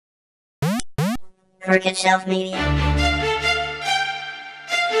Crooked Shelf Media.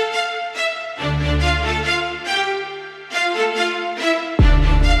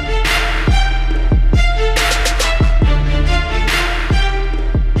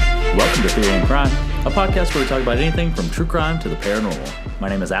 Welcome to Theory and Crime, a podcast where we talk about anything from true crime to the paranormal. My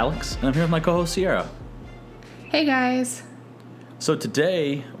name is Alex, and I'm here with my co-host Sierra. Hey guys. So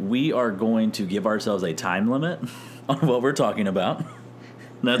today, we are going to give ourselves a time limit on what we're talking about.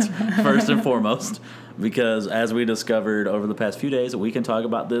 That's first and foremost, because as we discovered over the past few days, we can talk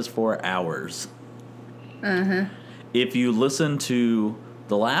about this for hours. If you listen to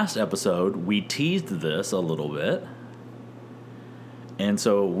the last episode, we teased this a little bit. And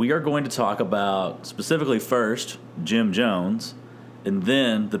so we are going to talk about, specifically first, Jim Jones, and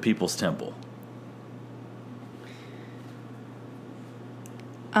then the People's Temple.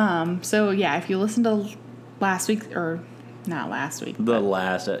 So yeah, if you listen to last week, or not last week. The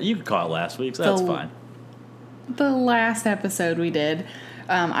last, you could call it last week's, that's fine. The last episode we did,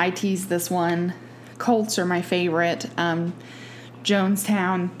 I teased this one. Cults are my favorite.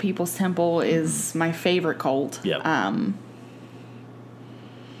 Jonestown People's Temple is my favorite cult. Yep.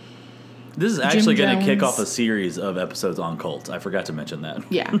 This is actually going to kick off a series of episodes on cults. I forgot to mention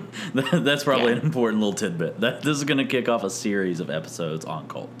that. Yeah. That's probably an important little tidbit. This is going to kick off a series of episodes on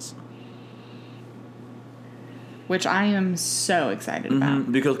cults. Which I am so excited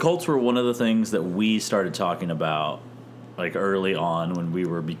about. Because cults were one of the things that we started talking about like early on when we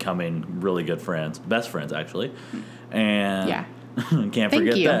were becoming really good friends. Best friends, actually. And yeah. Can't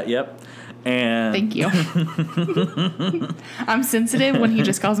forget that. Yep. And thank you. I'm sensitive when he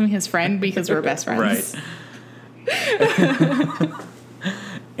just calls me his friend because we're best friends. Right.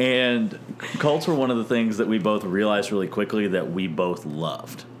 And cults were one of the things that we both realized really quickly that we both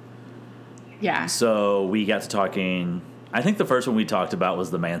loved. Yeah. So we got to talking, I think the first one we talked about was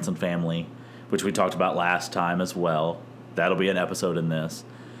the Manson family, which we talked about last time as well. That'll be an episode in this.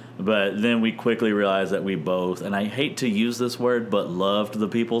 But then we quickly realized that we both, and I hate to use this word, but loved the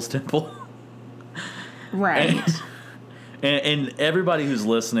People's Temple. Right. And everybody who's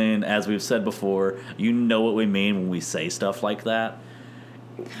listening, as we've said before, you know what we mean when we say stuff like that.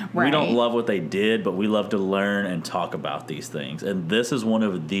 Right. We don't love what they did, but we love to learn and talk about these things. And this is one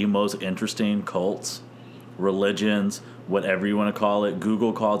of the most interesting cults, religions, whatever you want to call it.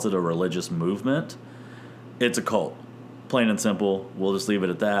 Google calls it a religious movement. It's a cult. Plain and simple. We'll just leave it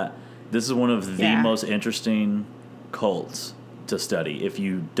at that. This is one of the most interesting cults to study. If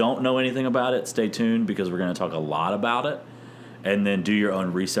you don't know anything about it, stay tuned because we're going to talk a lot about it. And then do your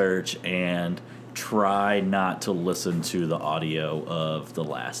own research and try not to listen to the audio of the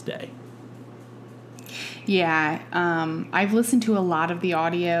last day. Yeah, I've listened to a lot of the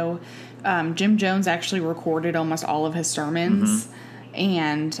audio. Jim Jones actually recorded almost all of his sermons,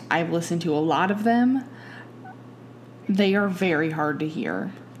 and I've listened to a lot of them. They are very hard to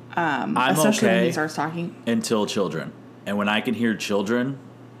hear, especially when he starts talking. Until children. And when I can hear children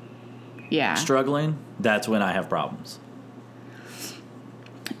struggling, that's when I have problems.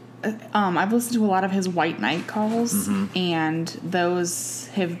 I've listened to a lot of his white knight calls, and those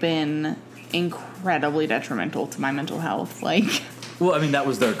have been incredibly detrimental to my mental health. Well, I mean, that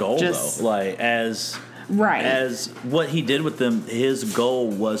was their goal, though. As what he did with them, his goal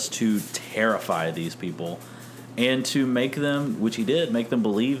was to terrify these people and to make them, which he did, make them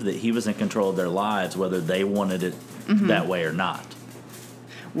believe that he was in control of their lives, whether they wanted it that way or not.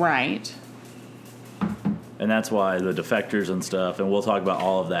 Right. And that's why the defectors and stuff, and we'll talk about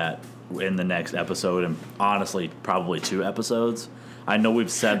all of that in the next episode, and honestly, probably 2 episodes. I know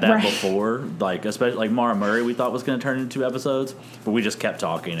we've said that before, especially like Mara Murray we thought was going to turn into 2 episodes, but we just kept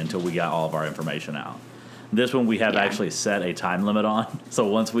talking until we got all of our information out. This one we have actually set a time limit on, so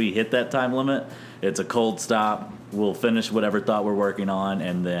once we hit that time limit, it's a cold stop. We'll finish whatever thought we're working on,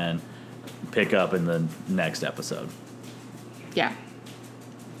 and then pick up in the next episode. Yeah.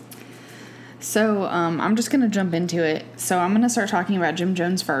 So I'm just going to jump into it. So I'm going to start talking about Jim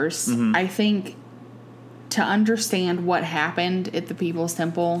Jones first. I think to understand what happened at the People's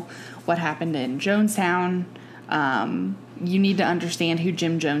Temple, what happened in Jonestown, you need to understand who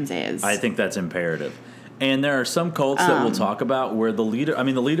Jim Jones is. I think that's imperative. And there are some cults that we'll talk about where the leader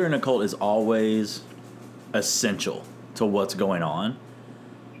in a cult is always essential to what's going on.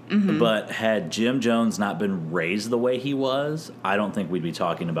 But had Jim Jones not been raised the way he was, I don't think we'd be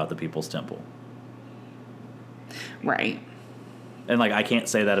talking about the People's Temple. Right. And, I can't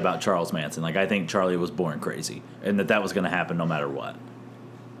say that about Charles Manson. I think Charlie was born crazy, and that was going to happen no matter what.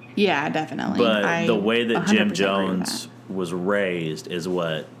 Yeah, definitely. But the way that Jim Jones was raised is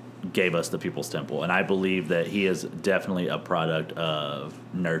what gave us the People's Temple. And I believe that he is definitely a product of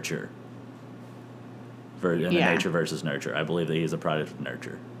nurture. in the nature versus nurture. I believe that he's a product of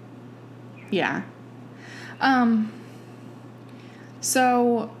nurture. Yeah.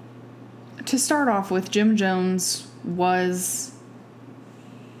 So, to start off with, Jim Jones was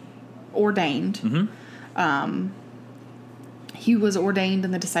ordained. Mm-hmm. He was ordained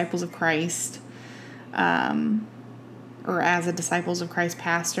in the Disciples of Christ, or as a Disciples of Christ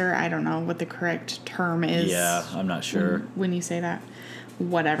pastor. I don't know what the correct term is. Yeah, I'm not sure. When you say that.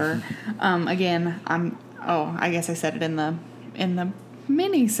 Whatever. Again, I guess I said it in the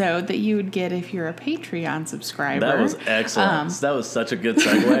mini-sode that you would get if you're a Patreon subscriber. That was excellent. That was such a good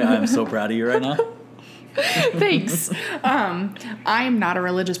segue. I'm so proud of you right now. Thanks. I am not a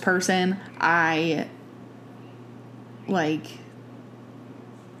religious person. I like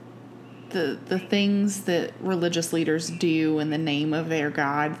the things that religious leaders do in the name of their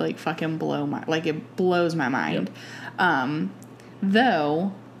God, like, fucking it blows my mind. Yep.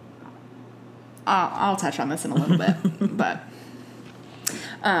 Though I'll touch on this in a little bit, but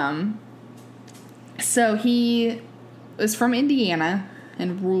so he is from Indiana,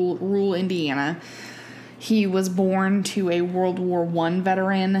 in rural Indiana. He was born to a World War I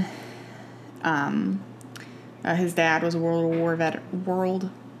veteran. His dad was a World War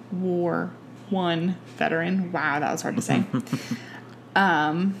I veteran. Wow, that was hard to say.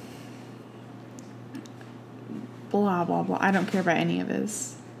 Blah, blah, blah. I don't care about any of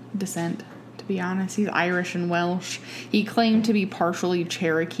his descent, to be honest. He's Irish and Welsh. He claimed to be partially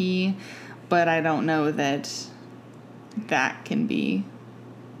Cherokee, but I don't know that can be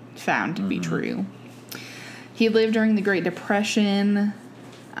found to be true. He lived during the Great Depression.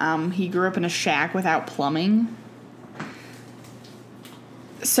 He grew up in a shack without plumbing.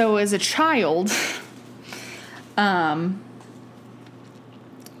 So as a child,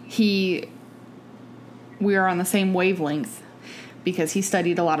 we are on the same wavelength because he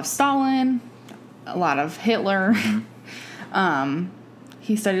studied a lot of Stalin, a lot of Hitler. Mm-hmm.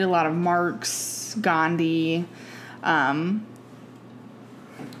 He studied a lot of Marx, Gandhi.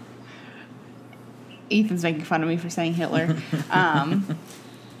 Ethan's making fun of me for saying Hitler.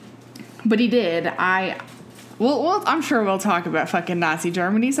 But he did. Well, I'm sure we'll talk about fucking Nazi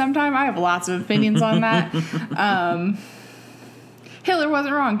Germany sometime. I have lots of opinions on that. Hitler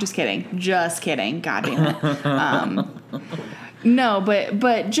wasn't wrong. Just kidding. God damn it. No,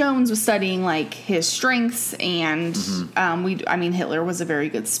 but Jones was studying, like, his strengths, and Hitler was a very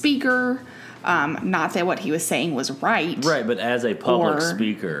good speaker. Not that what he was saying was right. Right, but as a public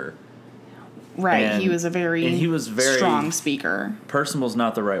speaker. Right, he was a very strong speaker. Personal's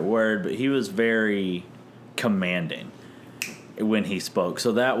not the right word, but he was very commanding when he spoke.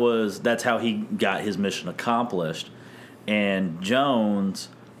 So that's how he got his mission accomplished. And Jones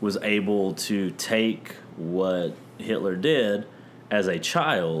was able to take what Hitler did as a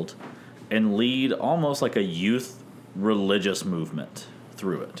child and lead almost like a youth religious movement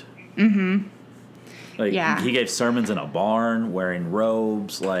through it. Mm-hmm. He gave sermons in a barn wearing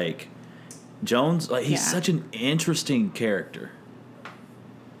robes. Like, Jones, he's such an interesting character.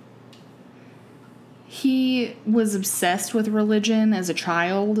 He was obsessed with religion as a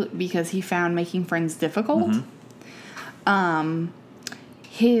child because he found making friends difficult. Mm-hmm.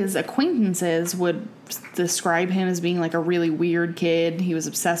 His acquaintances would describe him as being like a really weird kid. He was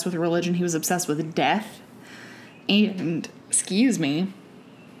obsessed with religion. He was obsessed with death. And, excuse me,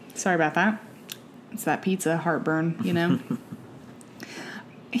 sorry about that. It's that pizza heartburn, you know.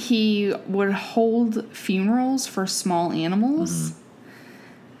 He would hold funerals for small animals. Mm-hmm.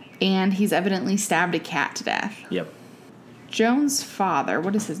 And he's evidently stabbed a cat to death. Yep. Jones' father,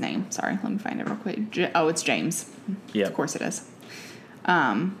 what is his name? Sorry, let me find it real quick. It's James. Yeah. Of course it is.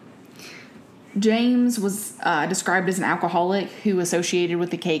 James was described as an alcoholic who associated with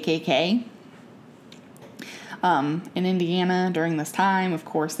the KKK. In Indiana during this time, of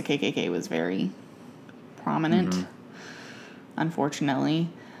course, the KKK was very prominent, unfortunately.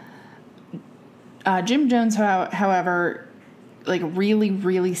 Jim Jones, however, like, really,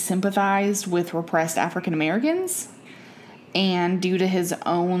 really sympathized with repressed African Americans. And due to his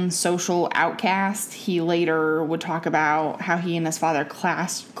own social outcast, he later would talk about how he and his father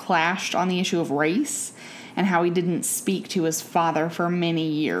clashed on the issue of race, and how he didn't speak to his father for many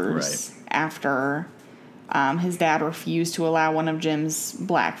years after his dad refused to allow one of Jim's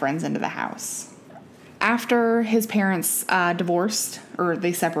black friends into the house. After his parents divorced, or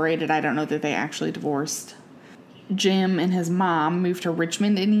they separated, I don't know that they actually divorced, Jim and his mom moved to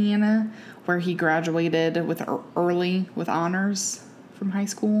Richmond, Indiana, where he graduated with honors from high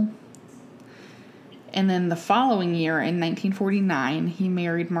school. And then the following year, in 1949, he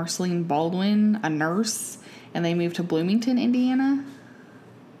married Marceline Baldwin, a nurse, and they moved to Bloomington, Indiana.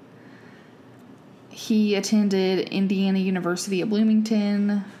 He attended Indiana University at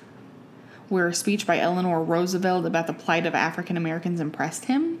Bloomington, where a speech by Eleanor Roosevelt about the plight of African Americans impressed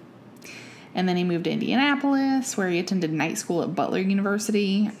him. And then he moved to Indianapolis, where he attended night school at Butler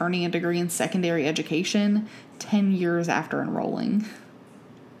University, earning a degree in secondary education 10 years after enrolling.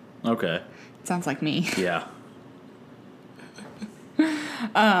 Okay. Sounds like me. Yeah.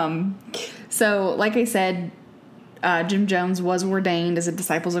 So, like I said, Jim Jones was ordained as a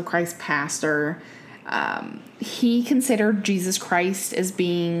Disciples of Christ pastor. He considered Jesus Christ as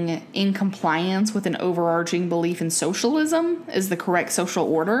being in compliance with an overarching belief in socialism as the correct social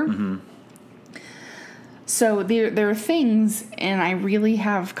order. Mm-hmm. So there are things, and I really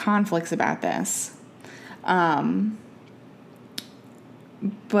have conflicts about this.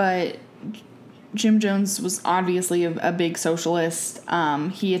 But Jim Jones was obviously a big socialist.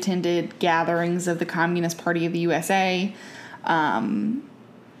 He attended gatherings of the Communist Party of the USA.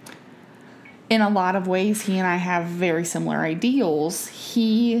 In a lot of ways, he and I have very similar ideals.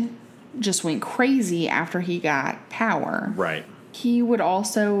 He just went crazy after he got power. Right. He would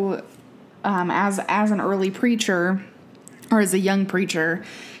also, as an early preacher, or as a young preacher,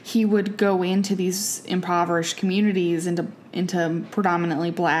 he would go into these impoverished communities, into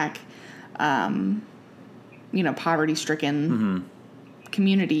predominantly black, poverty-stricken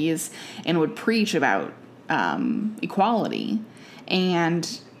communities, and would preach about equality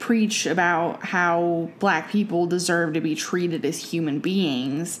and preach about how black people deserve to be treated as human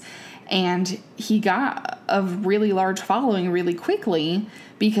beings. And he got a really large following really quickly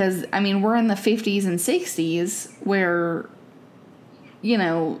because, we're in the 50s and 60s where,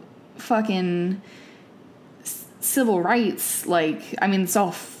 fucking civil rights, it's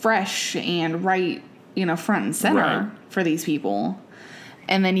all fresh and right, front and center for these people.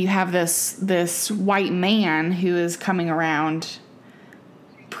 And then you have this white man who is coming around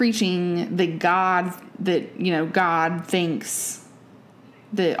preaching that God thinks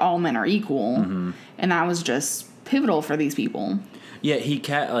that all men are equal. Mm-hmm. And that was just pivotal for these people. Yeah, he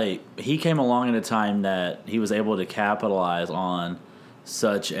came along at a time that he was able to capitalize on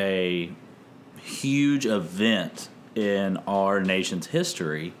such a huge event in our nation's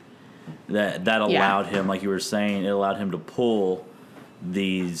history that allowed him, like you were saying, it allowed him to pull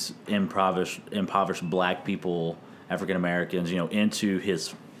these impoverished black people, African Americans, into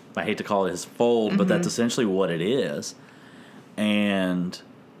his, I hate to call it his fold, but that's essentially what it is, and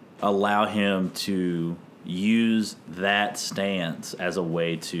allow him to use that stance as a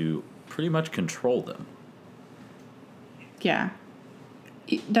way to pretty much control them. Yeah,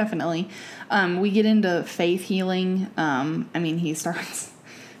 definitely. We get into faith healing. He starts,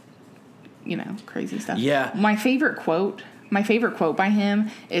 crazy stuff. Yeah. My favorite quote by him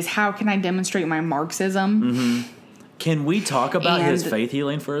is, "How can I demonstrate my Marxism?" Mm-hmm. Can we talk about his faith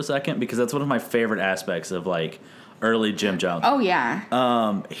healing for a second? Because that's one of my favorite aspects of early Jim Jones. Oh yeah.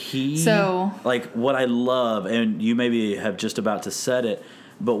 What I love, and you maybe have just about to said it,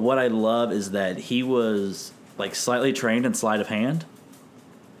 but what I love is that he was slightly trained in sleight of hand.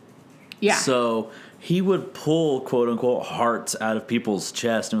 Yeah. So he would pull quote unquote hearts out of people's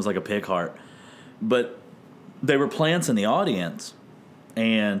chest, and it was like a pig heart, but they were plants in the audience,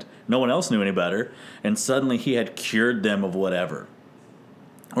 and no one else knew any better, and suddenly he had cured them of whatever.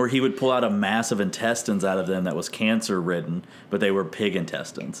 Or he would pull out a mass of intestines out of them that was cancer-ridden, but they were pig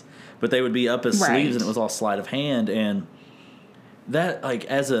intestines. But they would be up his sleeves, and it was all sleight of hand. And that,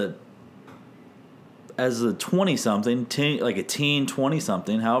 as a 20-something, a teen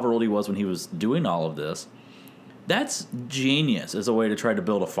 20-something, however old he was when he was doing all of this, that's genius as a way to try to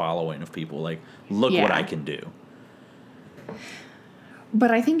build a following of people. Look what I can do.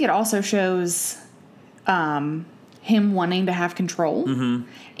 But I think it also shows him wanting to have control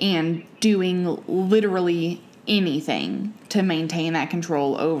and doing literally anything to maintain that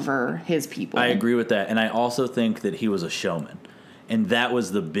control over his people. I agree with that. And I also think that he was a showman. And that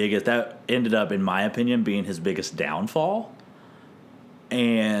was that ended up, in my opinion, being his biggest downfall.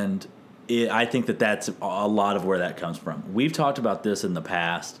 And I think that's a lot of where that comes from. We've talked about this in the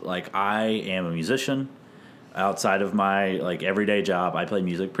past. I am a musician. Outside of my everyday job, I play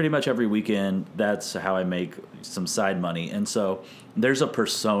music pretty much every weekend. That's how I make some side money. And so there's a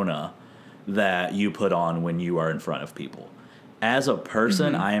persona that you put on when you are in front of people. As a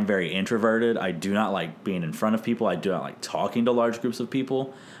person, I am very introverted. I do not like being in front of people. I do not like talking to large groups of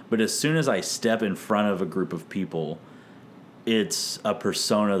people. But as soon as I step in front of a group of people, it's a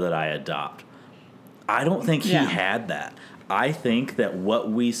persona that I adopt. I don't think he had that. I think that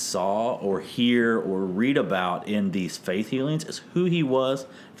what we saw or hear or read about in these faith healings is who he was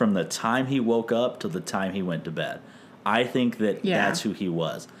from the time he woke up to the time he went to bed. I think that that's who he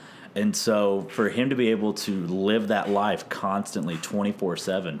was. And so for him to be able to live that life constantly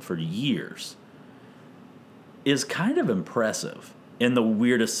 24/7 for years is kind of impressive in the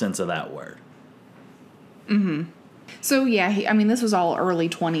weirdest sense of that word. Mm-hmm. So, yeah, this was all early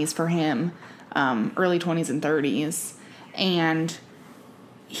 20s for him, early 20s and 30s. And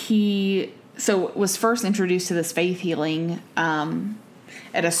he was first introduced to this faith healing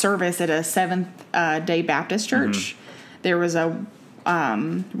at a service at a Seventh-day Baptist church. Mm-hmm. There was a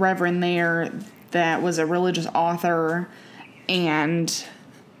reverend there that was a religious author, and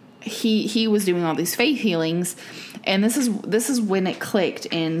he was doing all these faith healings. And this is when it clicked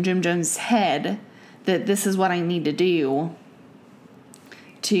in Jim Jones' head that this is what I need to do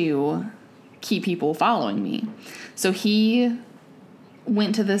to keep people following me. So he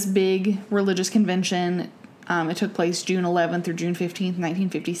went to this big religious convention. It took place June 11th through June 15th,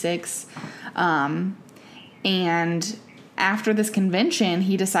 1956. And after this convention,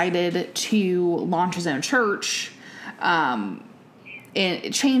 he decided to launch his own church.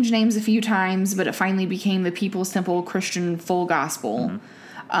 It changed names a few times, but it finally became the People's Temple Christian Full Gospel.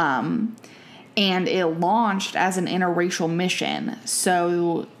 Mm-hmm. And it launched as an interracial mission.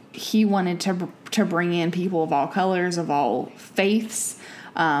 So he wanted to bring in people of all colors, of all faiths,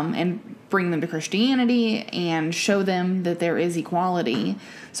 and bring them to Christianity and show them that there is equality.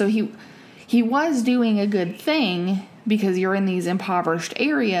 So he was doing a good thing because you're in these impoverished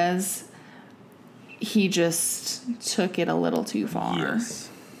areas. He just took it a little too far. Yes.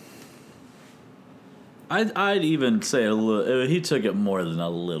 I'd even say he took it more than a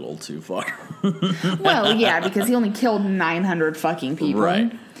little too far. Well, yeah, because he only killed 900 fucking people.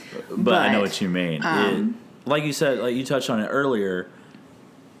 Right. But I know what you mean. Like you said, like you touched on it earlier,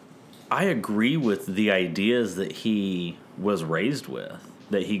 I agree with the ideas that he was raised with,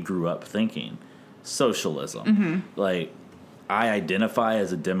 that he grew up thinking. Socialism. Mm-hmm. Like, I identify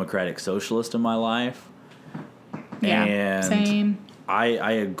as a democratic socialist in my life. Yeah, and same.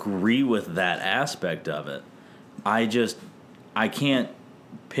 I agree with that aspect of it. I can't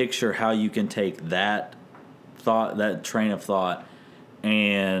picture how you can take that train of thought,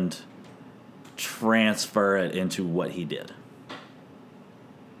 and transfer it into what he did.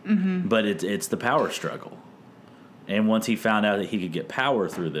 Mm-hmm. But it's the power struggle. And once he found out that he could get power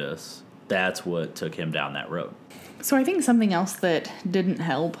through this, that's what took him down that road. So I think something else that didn't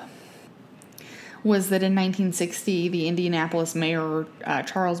help was that in 1960, the Indianapolis mayor,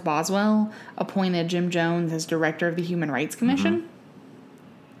 Charles Boswell, appointed Jim Jones as director of the Human Rights Commission. Mm-hmm.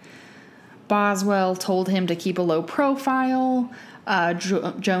 Boswell told him to keep a low profile.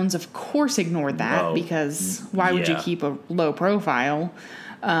 Jones, of course, ignored that because why would you keep a low profile?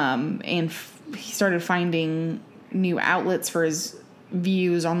 And he started finding new outlets for his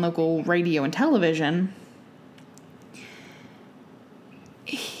views on local radio and television.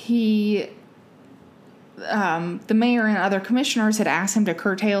 The mayor and other commissioners had asked him to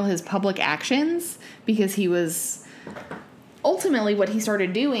curtail his public actions because he was ultimately what he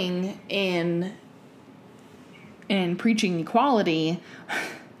started doing in preaching equality.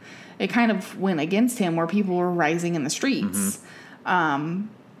 It kind of went against him where people were rising in the streets. Mm-hmm.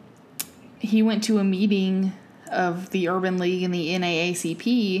 He went to a meeting of the Urban League and the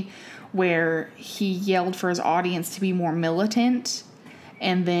NAACP where he yelled for his audience to be more militant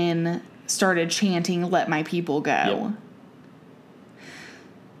and then started chanting, "Let my people go." Yep.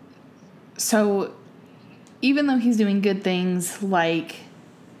 So even though he's doing good things like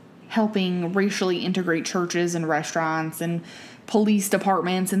helping racially integrate churches and restaurants and police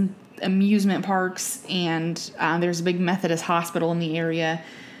departments and amusement parks, and there's a big Methodist hospital in the area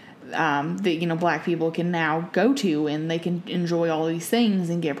that black people can now go to, and they can enjoy all these things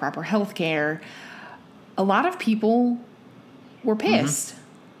and get proper health care. A lot of people were pissed. Mm-hmm.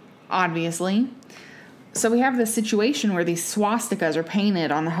 Obviously. So we have this situation where these swastikas are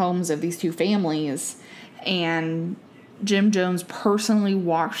painted on the homes of these two families, and Jim Jones personally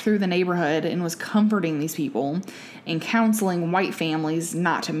walked through the neighborhood and was comforting these people and counseling white families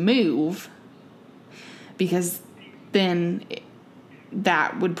not to move because then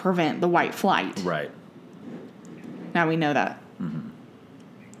that would prevent the white flight. Right. Now we know that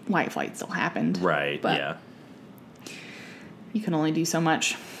white flight still happened. Right, but yeah. You can only do so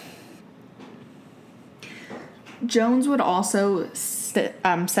much. Jones would also set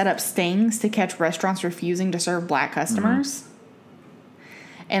up stings to catch restaurants refusing to serve black customers.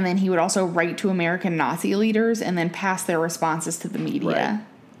 Mm-hmm. And then he would also write to American Nazi leaders and then pass their responses to the media.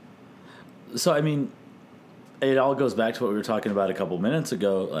 Right. So, it all goes back to what we were talking about a couple minutes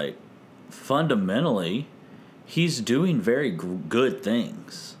ago. Like, fundamentally, he's doing very good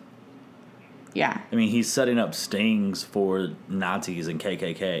things. Yeah. I mean, he's setting up stings for Nazis and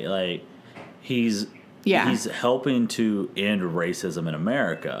KKK. Like, he's helping to end racism in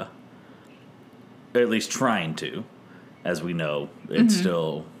America. Or at least trying to. As we know, it's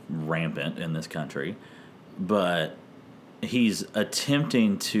still rampant in this country. But he's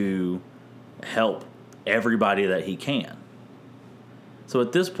attempting to help everybody that he can. So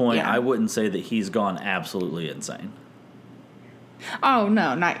at this point, I wouldn't say that he's gone absolutely insane. Oh,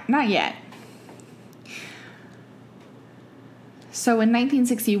 no, not yet. So in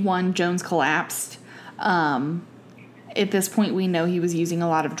 1961, Jones collapsed. At this point, we know he was using a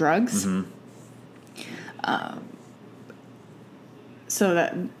lot of drugs. So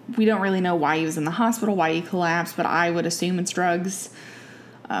that we don't really know why he was in the hospital, why he collapsed, but I would assume it's drugs.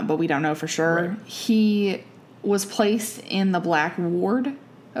 But we don't know for sure. Right. He was placed in the black ward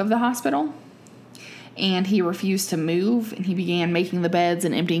of the hospital, and he refused to move, and he began making the beds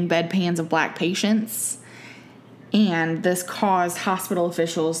and emptying bedpans of black patients. And this caused hospital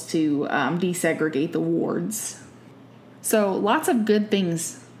officials to desegregate the wards. So lots of good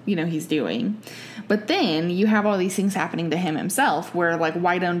things, he's doing. But then you have all these things happening to him himself, where like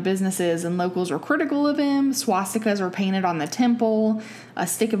white-owned businesses and locals were critical of him. Swastikas were painted on the temple. A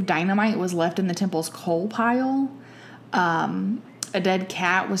stick of dynamite was left in the temple's coal pile. A dead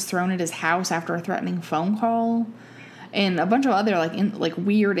cat was thrown at his house after a threatening phone call. And a bunch of other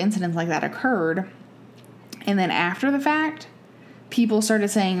weird incidents like that occurred. And then after the fact, people started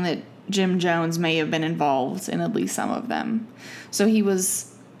saying that Jim Jones may have been involved in at least some of them. So he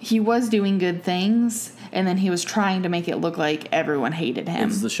was doing good things, and then he was trying to make it look like everyone hated him.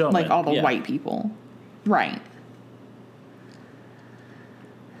 It's the showman. Like all the white people. Right.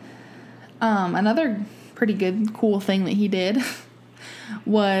 Another pretty good, cool thing that he did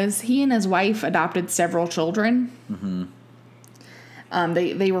was he and his wife adopted several children. Mm-hmm.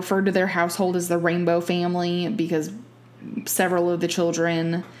 They referred to their household as the Rainbow Family because several of the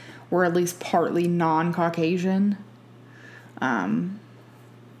children were at least partly non-Caucasian. It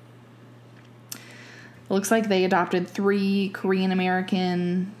looks like they adopted 3 Korean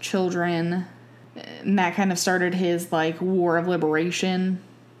American children, and that kind of started his war of liberation.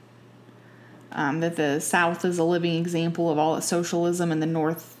 That the South is a living example of all the socialism in the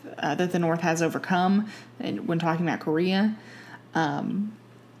North that the North has overcome. And when talking about Korea.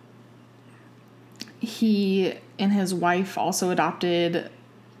 He and his wife also adopted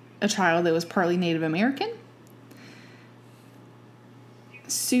a child that was partly Native American.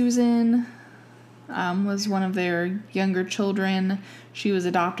 Susan was one of their younger children. She was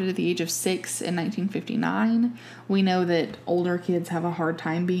adopted at the age of 6 in 1959. We know that older kids have a hard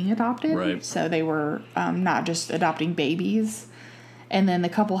time being adopted. Right. So they were not just adopting babies. And then the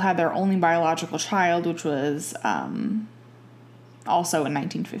couple had their only biological child, which was also in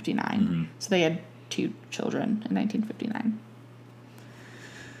 1959. Mm-hmm. So they had 2 children in 1959.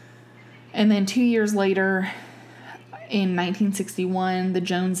 And then 2 years later, in 1961, the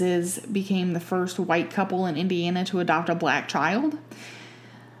Joneses became the first white couple in Indiana to adopt a black child.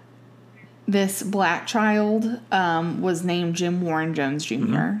 This black child was named Jim Warren Jones Jr.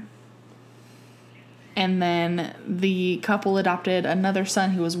 Mm-hmm. And then the couple adopted another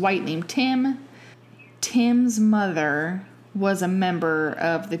son who was white named Tim. Tim's mother was a member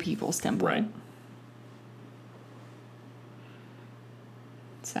of the People's Temple. Right.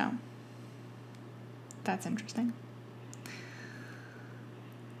 So, that's interesting.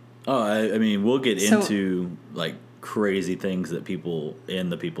 Oh, I mean, we'll get into crazy things that people in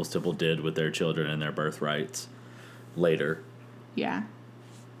the People's Temple did with their children and their birthrights later. Yeah.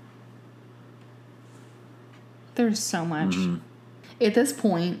 There's so much. Mm-hmm. At this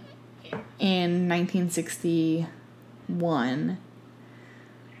point, in 1961,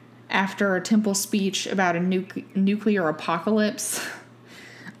 after a temple speech about a nuclear apocalypse,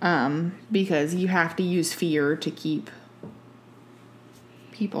 because you have to use fear to keep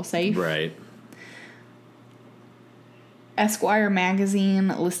people safe. Right. Esquire magazine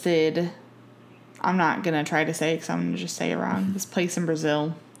listed, I'm not going to try to say it because I'm going to just say it wrong, this place in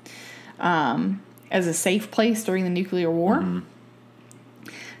Brazil, as a safe place during the nuclear war. Mm-hmm.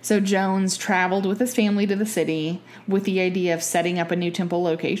 So Jones traveled with his family to the city with the idea of setting up a new temple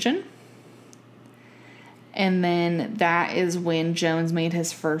location. And then that is when Jones made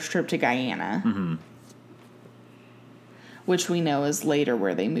his first trip to Guyana. Mm-hmm. Which we know is later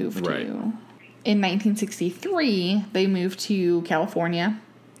where they moved right. to. In 1963, they moved to California.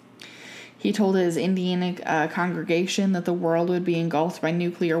 He told his Indiana congregation that the world would be engulfed by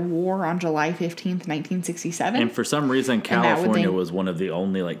nuclear war on July 15th, 1967. And for some reason, California was one of the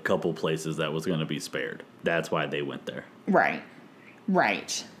only couple places that was going to be spared. That's why they went there. Right.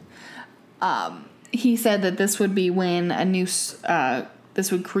 Right. He said that this would be when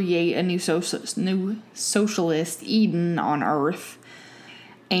this would create a new socialist Eden on Earth,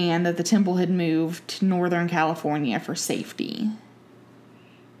 and that the temple had moved to Northern California for safety.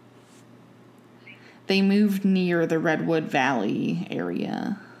 They moved near the Redwood Valley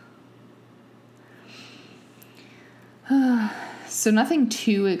area. So nothing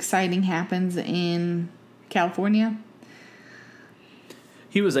too exciting happens in California.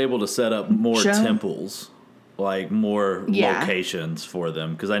 He was able to set up more temples, like more locations for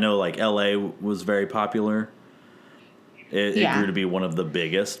them. Because I know like LA was very popular. It grew to be one of the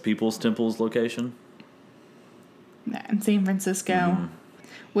biggest people's temples location. In San Francisco,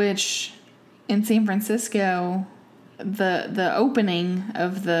 which in San Francisco, the opening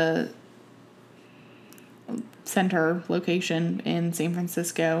of the center location in San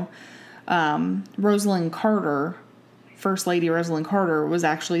Francisco, Rosalind Carter, First Lady Rosalind Carter, was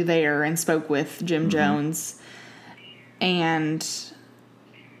actually there and spoke with Jim Jones. And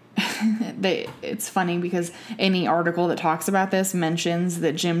it's funny because any article that talks about this mentions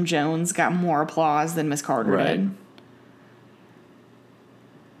that Jim Jones got more applause than Miss Carter did.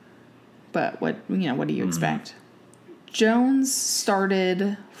 But what do you expect? Jones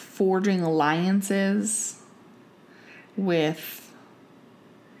started forging alliances with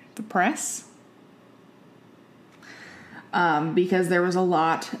the press because there was a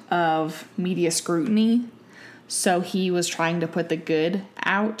lot of media scrutiny. So he was trying to put the good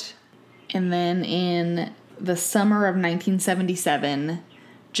out. And then in the summer of 1977,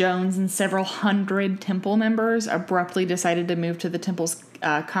 Jones and several hundred temple members abruptly decided to move to the temple's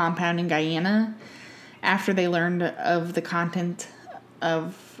compound in Guyana after they learned of the content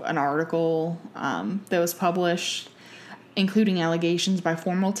of an article that was published, including allegations by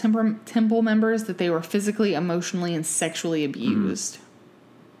former temple members that they were physically, emotionally, and sexually abused.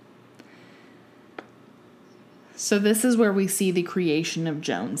 So this is where we see the creation of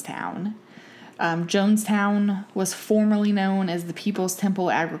Jonestown. Jonestown was formerly known as the People's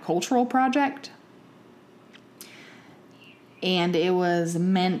Temple Agricultural Project. And it was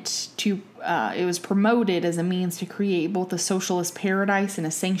it was promoted as a means to create both a socialist paradise and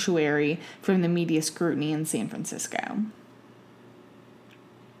a sanctuary from the media scrutiny in San Francisco.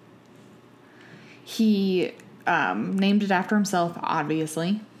 He named it after himself,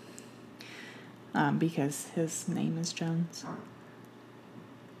 obviously, because his name is Jones.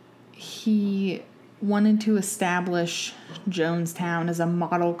 He wanted to establish Jonestown as a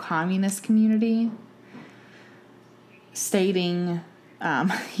model communist community, stating,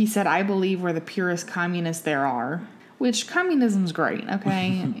 he said, "I believe we're the purest communists there are," which communism's great,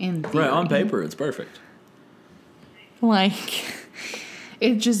 okay? In theory. Right, on paper, it's perfect. Like,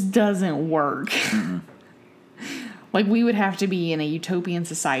 it just doesn't work. Like, we would have to be in a utopian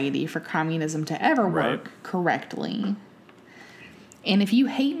society for communism to ever work correctly. And if you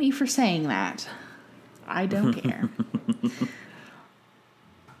hate me for saying that, I don't care.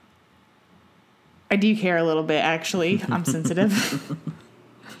 I do care a little bit, actually. I'm sensitive.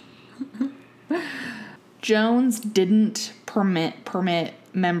 Jones didn't permit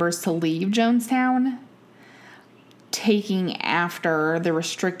members to leave Jonestown, taking after the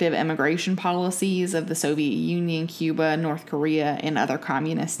restrictive immigration policies of the Soviet Union, Cuba, North Korea, and other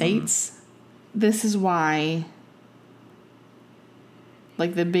communist states. This is why,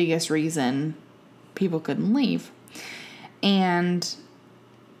 like, the biggest reason people couldn't leave. And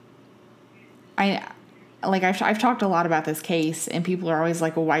I've talked a lot about this case, and people are always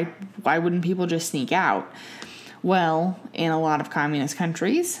like, well, why wouldn't people just sneak out? Well, in a lot of communist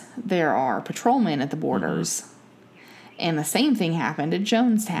countries, there are patrolmen at the borders. And the same thing happened at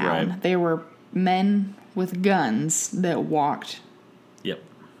Jonestown. Right. There were men with guns that walked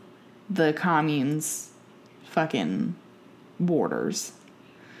the commune's fucking borders.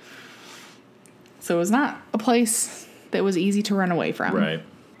 So it was not a place that was easy to run away from. Right.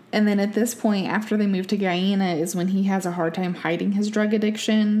 And then at this point, after they move to Guyana, is when he has a hard time hiding his drug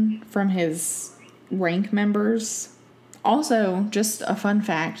addiction from his rank members. Also, just a fun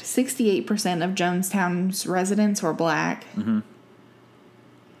fact, 68% of Jonestown's residents were black.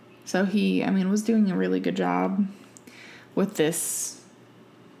 So he, was doing a really good job with this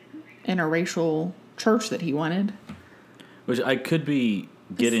interracial church that he wanted. Which I could be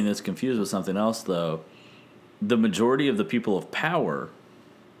getting this confused with something else, though. The majority of the people of power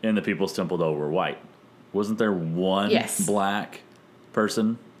in the People's Temple, though, were white. Wasn't there one black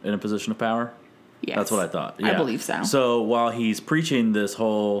person in a position of power? Yes. That's what I thought. Yeah. I believe so. So while he's preaching this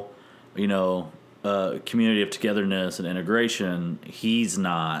whole, community of togetherness and integration, he's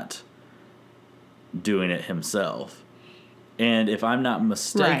not doing it himself. And if I'm not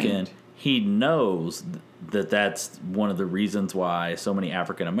mistaken, he knows that that's one of the reasons why so many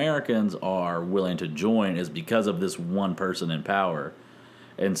African Americans are willing to join is because of this one person in power.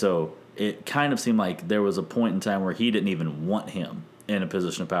 And so it kind of seemed like there was a point in time where he didn't even want him in a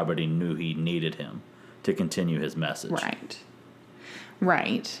position of power, but he knew he needed him to continue his message.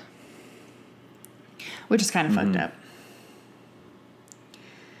 Right. Which is kind of fucked up.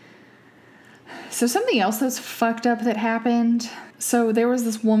 So something else that's fucked up that happened. So there was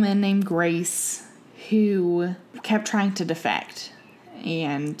this woman named Grace who kept trying to defect.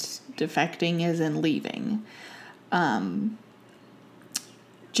 And defecting is in leaving. Jim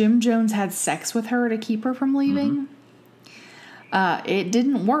Jones had sex with her to keep her from leaving. It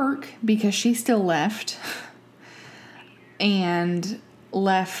didn't work because she still left. And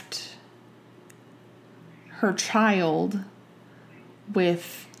left her child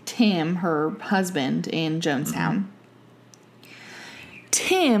with Tim, her husband, in Jonestown.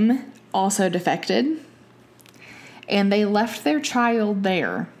 Tim also defected, and they left their child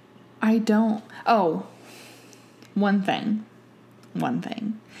there. One thing.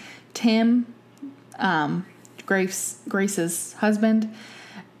 Tim, Grace's husband,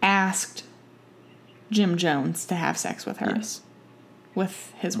 asked Jim Jones to have sex with her. Yes.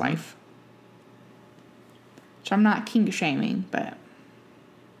 With his wife. Which I'm not kink shaming, but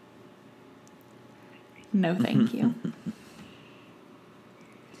no thank you.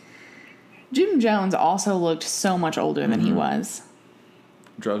 Jim Jones also looked so much older than he was.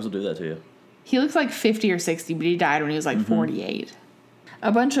 Drugs will do that to you. He looks like 50 or 60, but he died when he was like 48.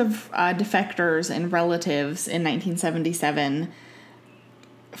 A bunch of defectors and relatives in 1977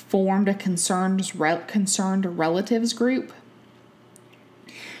 formed a concerned relatives group.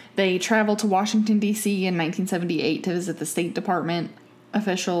 They traveled to Washington, D.C. in 1978 to visit the State Department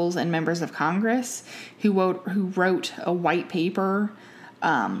officials and members of Congress who wrote a white paper,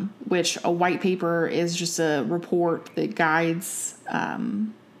 which a white paper is just a report that guides,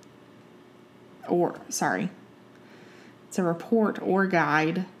 it's a report or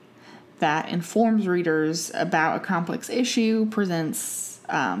guide that informs readers about a complex issue, presents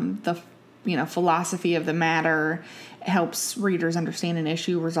the philosophy of the matter, helps readers understand an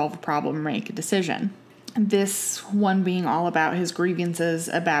issue, resolve a problem, or make a decision. This one being all about his grievances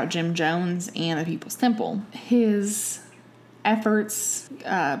about Jim Jones and the People's Temple. His efforts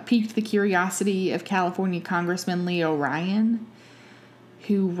piqued the curiosity of California Congressman Leo Ryan,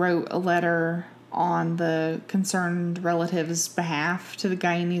 who wrote a letter on the concerned relatives' behalf to the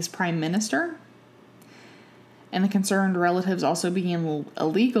Guyanese Prime Minister. And the concerned relatives also began a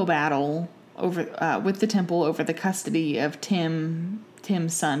legal battle over with the temple over the custody of Tim's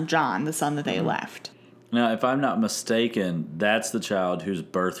son, John, the son that they left. Now, if I'm not mistaken, that's the child whose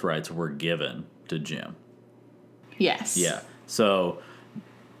birthrights were given to Jim. Yes. Yeah. So,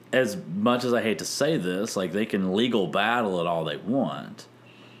 as much as I hate to say this, like, they can legal battle it all they want.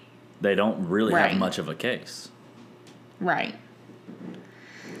 They don't really have much of a case. Right.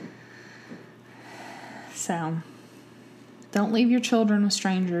 So, don't leave your children with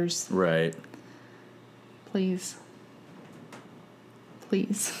strangers. Right. Please.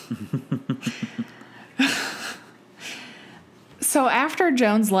 So after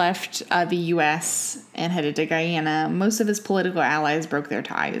Jones left the U.S. and headed to Guyana, most of his political allies broke their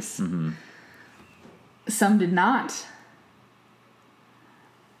ties. Mm-hmm. Some did not.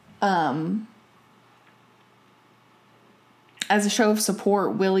 As a show of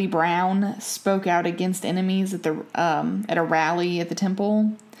support, Willie Brown spoke out against enemies at a rally at the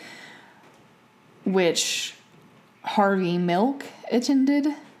temple, which Harvey Milk attended.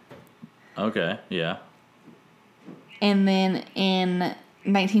 Okay, yeah. And then in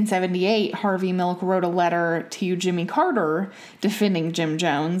 1978, Harvey Milk wrote a letter to Jimmy Carter defending Jim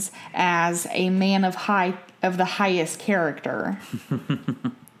Jones as a man of the highest character.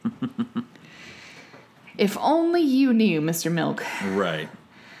 If only you knew, Mr. Milk. Right.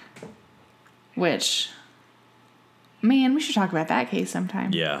 Which, man, we should talk about that case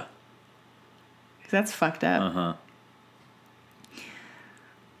sometime. Yeah. 'Cause that's fucked up. Uh-huh.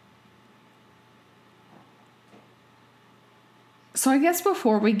 So I guess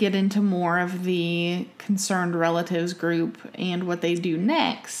before we get into more of the concerned relatives group and what they do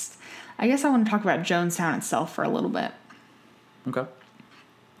next, I guess I want to talk about Jonestown itself for a little bit. Okay.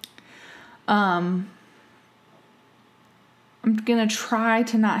 I'm going to try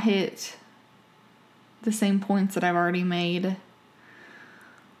to not hit the same points that I've already made.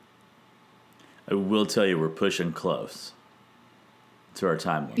 I will tell you we're pushing close to our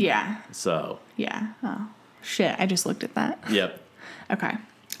time limit. Yeah. So. Yeah. Oh, shit. I just looked at that. Yep.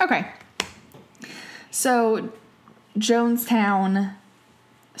 Okay. So, Jonestown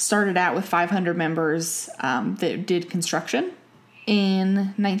started out with 500 members that did construction. In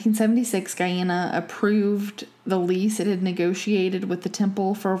 1976, Guyana approved the lease it had negotiated with the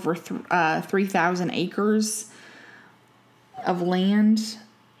temple for over 3,000 acres of land.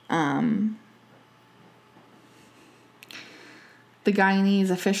 The Guyanese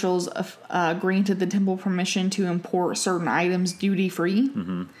officials granted the temple permission to import certain items duty-free,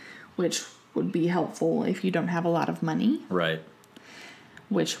 which would be helpful if you don't have a lot of money. Right.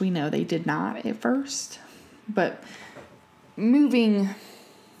 Which we know they did not at first. But moving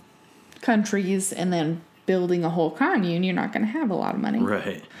countries and then building a whole commune, you're not going to have a lot of money.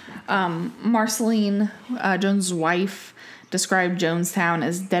 Right. Marceline, Jones' wife, described Jonestown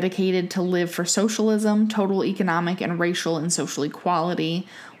as dedicated to live for socialism, total economic and racial and social equality.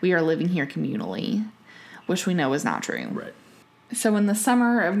 We are living here communally, which we know is not true. Right. So in the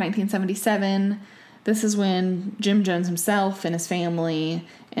summer of 1977, this is when Jim Jones himself and his family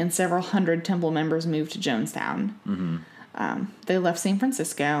and several hundred temple members moved to Jonestown. They left San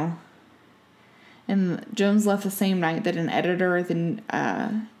Francisco, and Jones left the same night that an editor of the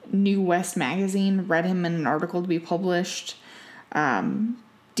New West magazine read him in an article to be published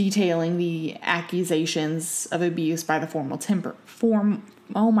detailing the accusations of abuse by the former temple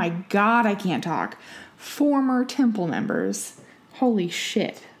members. Holy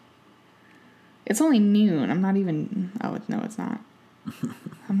shit. It's only noon. I'm not even... Oh, no, it's not.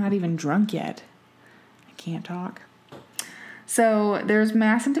 I'm not even drunk yet. I can't talk. So, there's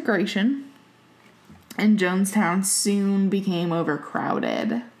mass integration, and Jonestown soon became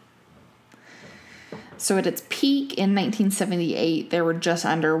overcrowded. So, at its peak in 1978, there were just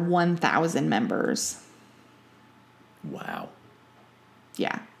under 1,000 members. Wow.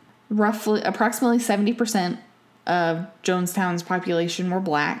 Yeah. Approximately 70% of Jonestown's population were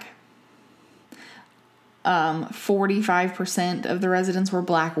black. 45% of the residents were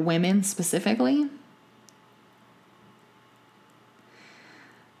black women specifically.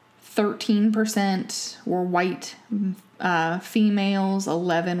 13% were white females,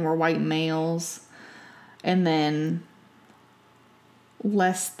 11 were white males, and then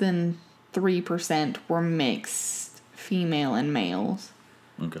less than 3% were mixed female and males.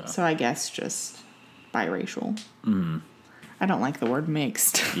 Okay. So I guess just biracial. I don't like the word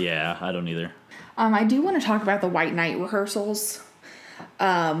mixed. Yeah, I don't either. I do want to talk about the White Night rehearsals.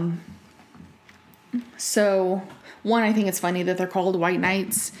 So, one, I think it's funny that they're called White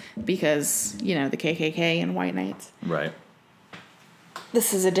Nights because, the KKK and White Nights. Right.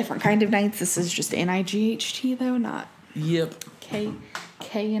 This is a different kind of Nights. This is just N-I-G-H-T, though, not... Yep.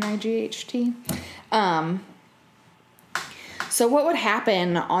 K-N-I-G-H-T. So what would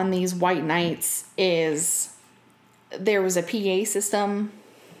happen on these White Nights is there was a PA system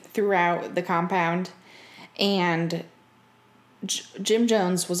throughout the compound, and Jim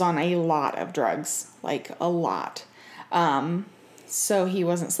Jones was on a lot of drugs, like a lot. So he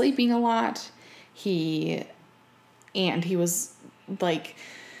wasn't sleeping a lot. He was like,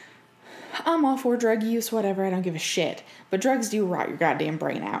 I'm all for drug use, whatever, I don't give a shit. But drugs do rot your goddamn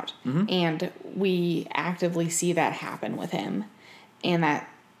brain out. And we actively see that happen with him. And that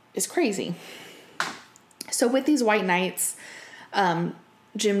is crazy. So with these White Nights,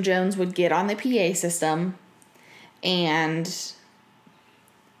 Jim Jones would get on the PA system, and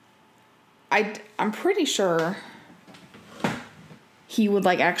I'm pretty sure he would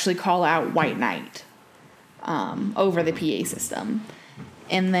actually call out White Night over the PA system.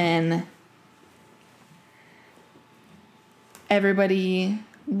 And then everybody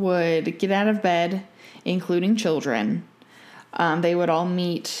would get out of bed, including children. They would all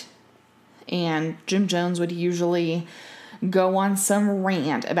meet, and Jim Jones would usually go on some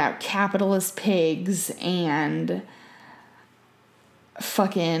rant about capitalist pigs and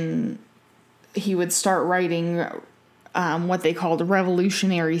he would start writing what they called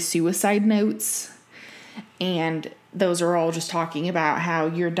revolutionary suicide notes. And those are all just talking about how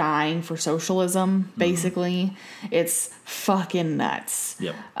you're dying for socialism, basically. It's fucking nuts.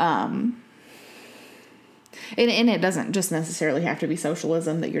 Yep. And it doesn't just necessarily have to be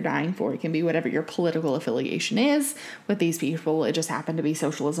socialism that you're dying for. It can be whatever your political affiliation is. With these people, it just happened to be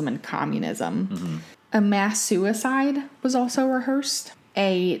socialism and communism. A mass suicide was also rehearsed.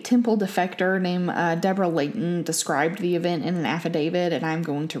 A temple defector named Deborah Layton described the event in an affidavit, and I'm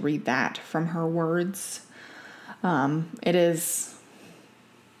going to read that from her words. It is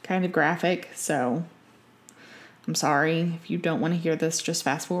kind of graphic, so I'm sorry. If you don't want to hear this, just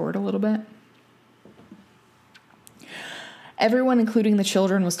fast forward a little bit. Everyone, including the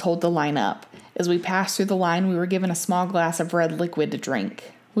children, was told to line up. As we passed through the line, we were given a small glass of red liquid to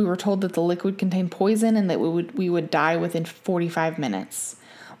drink. We were told that the liquid contained poison and that we would die within 45 minutes.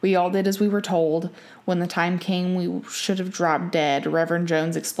 We all did as we were told. When the time came we should have dropped dead, Reverend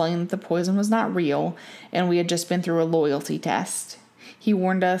Jones explained that the poison was not real, and we had just been through a loyalty test. He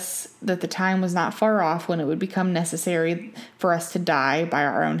warned us that the time was not far off when it would become necessary for us to die by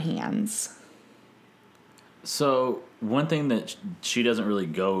our own hands. So one thing that she doesn't really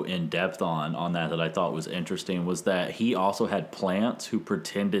go in depth on that I thought was interesting was that he also had plants who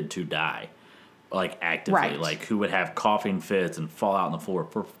pretended to die, like actively, right. like who would have coughing fits and fall out on the floor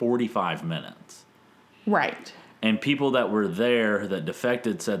for 45 minutes. Right. And people that were there that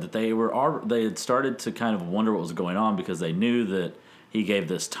defected said that they had started to kind of wonder what was going on because they knew that he gave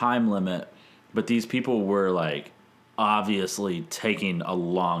this time limit, but these people were like obviously taking a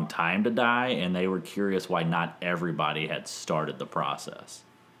long time to die, and they were curious why not everybody had started the process.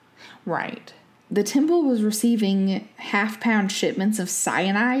 Right. The temple was receiving half-pound shipments of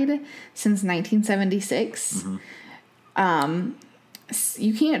cyanide since 1976. Mm-hmm.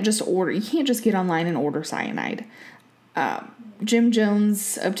 You can't just get online and order cyanide. Jim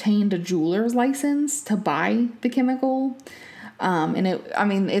Jones obtained a jeweler's license to buy the chemical.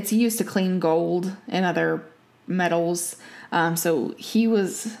 And it's used to clean gold and other metals. So he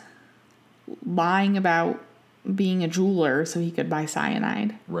was lying about being a jeweler so he could buy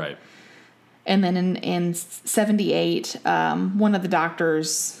cyanide. Right. And then in 78, one of the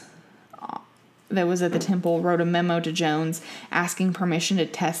doctors that was at the temple wrote a memo to Jones asking permission to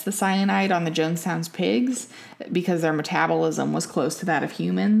test the cyanide on the Jonestown's pigs because their metabolism was close to that of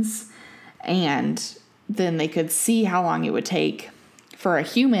humans. And then they could see how long it would take for a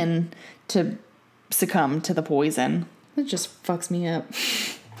human to succumb to the poison. It just fucks me up.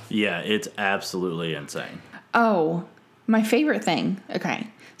 Yeah, it's absolutely insane. Oh, my favorite thing. Okay,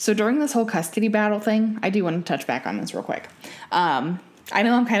 so during this whole custody battle thing, I do want to touch back on this real quick. I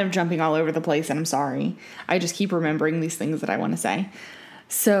know I'm kind of jumping all over the place, and I'm sorry. I just keep remembering these things that I want to say.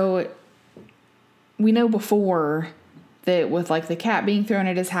 So we know before that with like the cat being thrown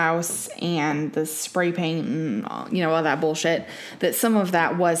at his house and the spray paint and all that bullshit, that some of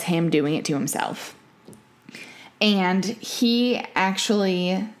that was him doing it to himself. And he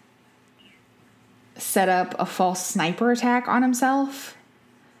actually set up a false sniper attack on himself.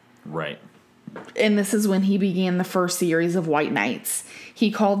 Right. And this is when he began the first series of White Nights.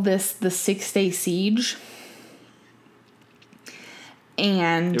 He called this the 6-Day Siege.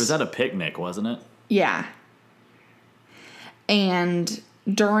 And it was at a picnic, wasn't it? Yeah. And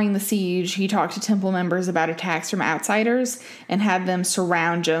during the siege, he talked to temple members about attacks from outsiders and had them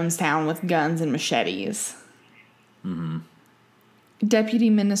surround Jonestown with guns and machetes. Mm-hmm. Deputy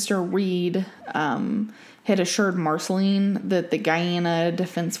Minister Reed had assured Marceline that the Guyana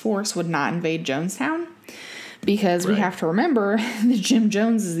Defense Force would not invade Jonestown because we have to remember that Jim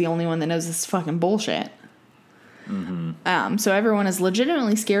Jones is the only one that knows this fucking bullshit. Mm-hmm. So everyone is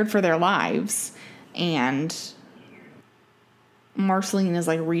legitimately scared for their lives, and Marceline is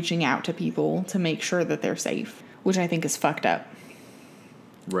like reaching out to people to make sure that they're safe, which I think is fucked up.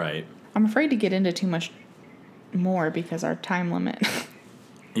 Right. I'm afraid to get into too much more because our time limit.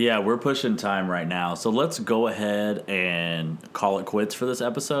 Yeah, we're pushing time right now. So let's go ahead and call it quits for this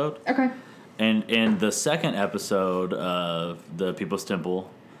episode. Okay. And in the second episode of the People's Temple,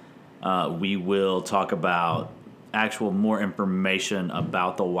 we will talk about actual more information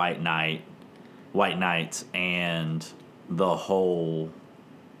about the White Knights and the whole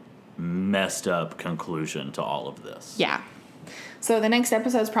messed up conclusion to all of this. Yeah. So the next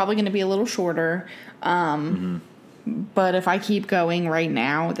episode is probably going to be a little shorter. But if I keep going right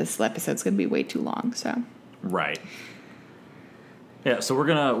now, this episode's going to be way too long. So. Right. Yeah. So we're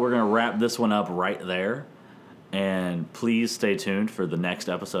gonna wrap this one up right there, and please stay tuned for the next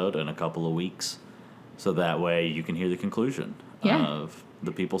episode in a couple of weeks, so that way you can hear the conclusion of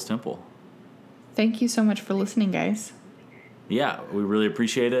the People's Temple. Thank you so much for listening, guys. Yeah, we really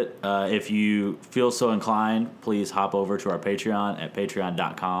appreciate it. If you feel so inclined, please hop over to our Patreon at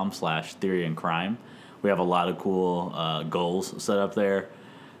patreon.com/theoryandcrime. We have a lot of cool goals set up there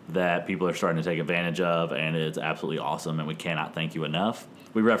that people are starting to take advantage of, and it's absolutely awesome, and we cannot thank you enough.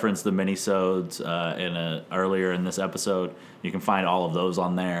 We referenced the minisodes earlier in this episode. You can find all of those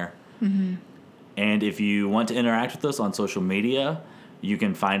on there. Mm-hmm. And if you want to interact with us on social media, you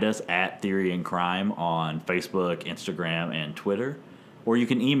can find us at Theory and Crime on Facebook, Instagram, and Twitter. Or you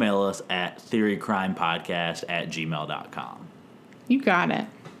can email us at theorycrimepodcast@gmail.com. You got it.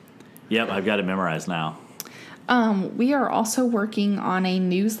 Yep, I've got it memorized now. We are also working on a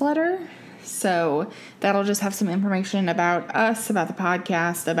newsletter. So that'll just have some information about us, about the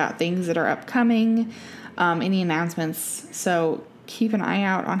podcast, about things that are upcoming, any announcements. So keep an eye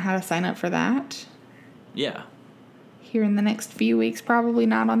out on how to sign up for that. Yeah. here in the next few weeks. Probably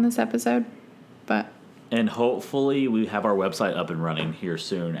not on this episode, but. And hopefully we have our website up and running here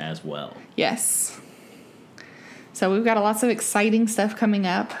soon as well. Yes. So we've got lots of exciting stuff coming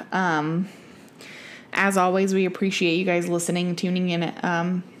up. As always, we appreciate you guys listening and tuning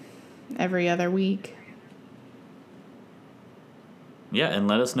in every other week. Yeah, and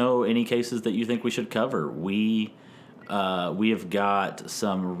let us know any cases that you think we should cover. We have got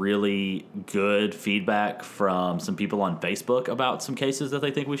some really good feedback from some people on Facebook about some cases that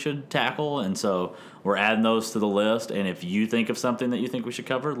they think we should tackle, and so we're adding those to the list. And if you think of something that you think we should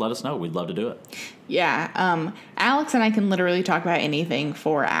cover, let us know. We'd love to do it. Yeah, Alex and I can literally talk about anything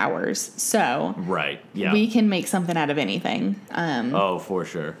for hours, so right, yeah, we can make something out of anything. Oh, for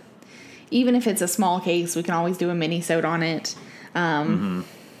sure. Even if it's a small case, we can always do a mini-sode on it. I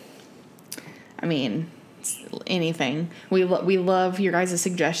mean, anything. We love your guys'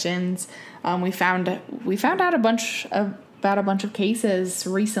 suggestions. We found out about a bunch of cases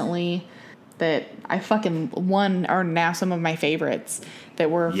recently that I fucking are now some of my favorites that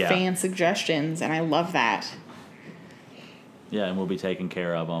were fan suggestions, and I love that. Yeah, and we'll be taking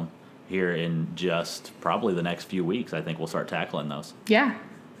care of them here in just probably the next few weeks. I think we'll start tackling those. Yeah.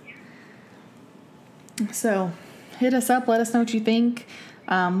 So, hit us up. Let us know what you think.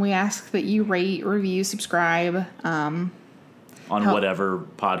 We ask that you rate, review, subscribe. On whatever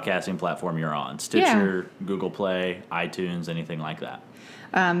podcasting platform you're on. Stitcher, Google Play, iTunes, anything like that.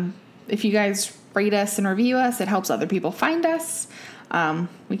 If you guys rate us and review us, it helps other people find us.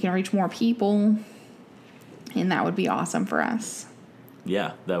 We can reach more people, and that would be awesome for us.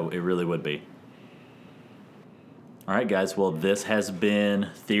 Yeah, it really would be. All right, guys. Well, this has been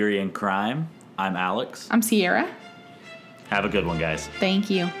Theory and Crime. I'm Alex. I'm Sierra. Have a good one, guys. Thank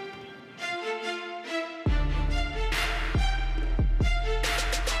you.